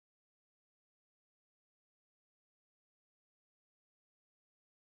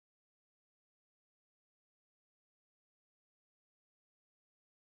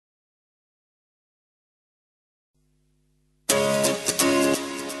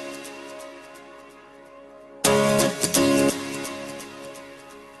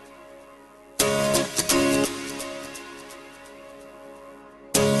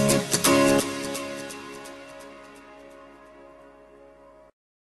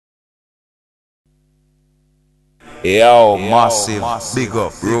Yo, massive, big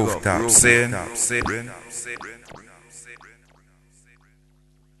up, rooftop sound.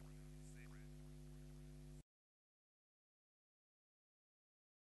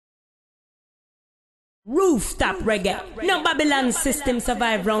 Rooftop reggae. No Babylon system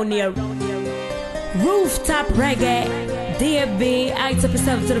survive round here. Rooftop reggae. DB, I took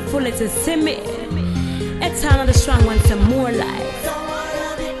yourself to the fullest to see me. ETANA the strong one, some more life.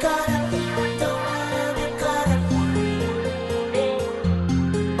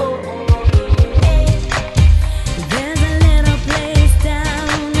 There's a little place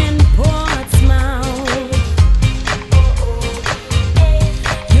down in portsmouth.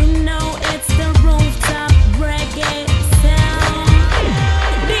 You know it's the rooftop reggae sound.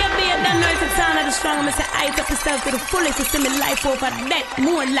 DB, I don't know if ETANA the strong one, I say I took yourself to the fullest to see me life over death,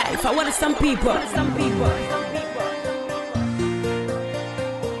 more life. I want some people.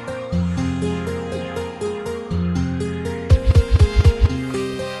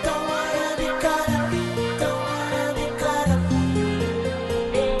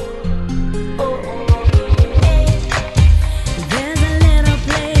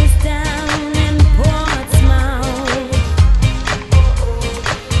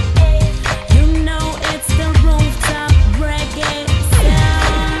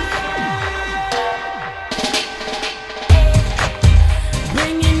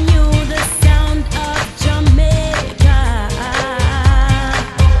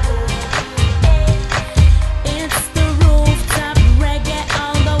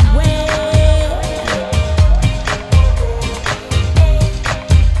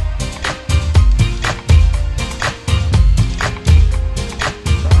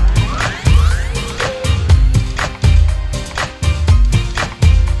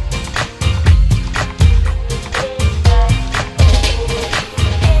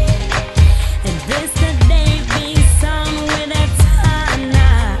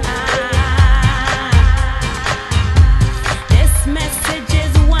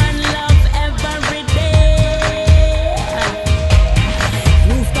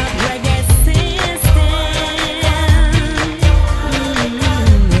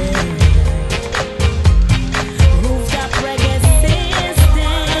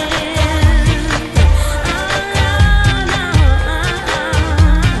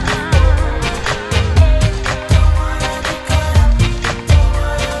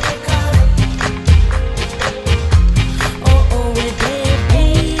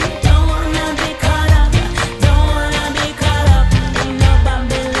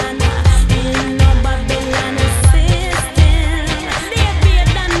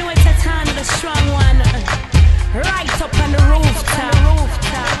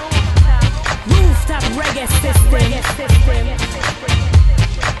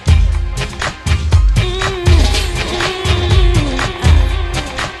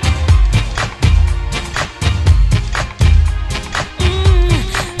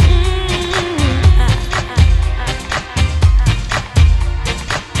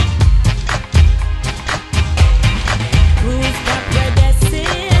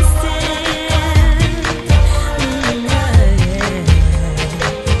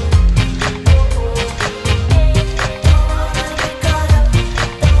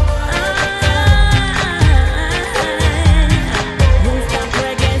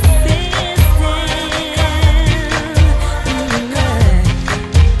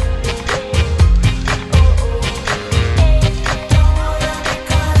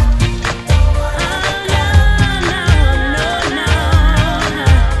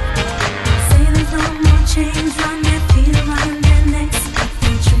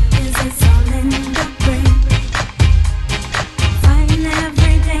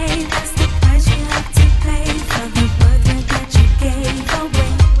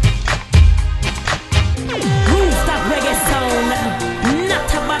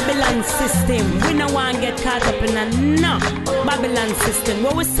 System. We no want get caught up in a no Babylon system.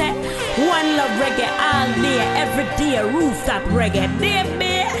 What we say? One love reggae all day, every day. Rooftop reggae. There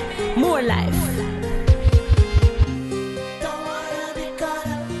be more life.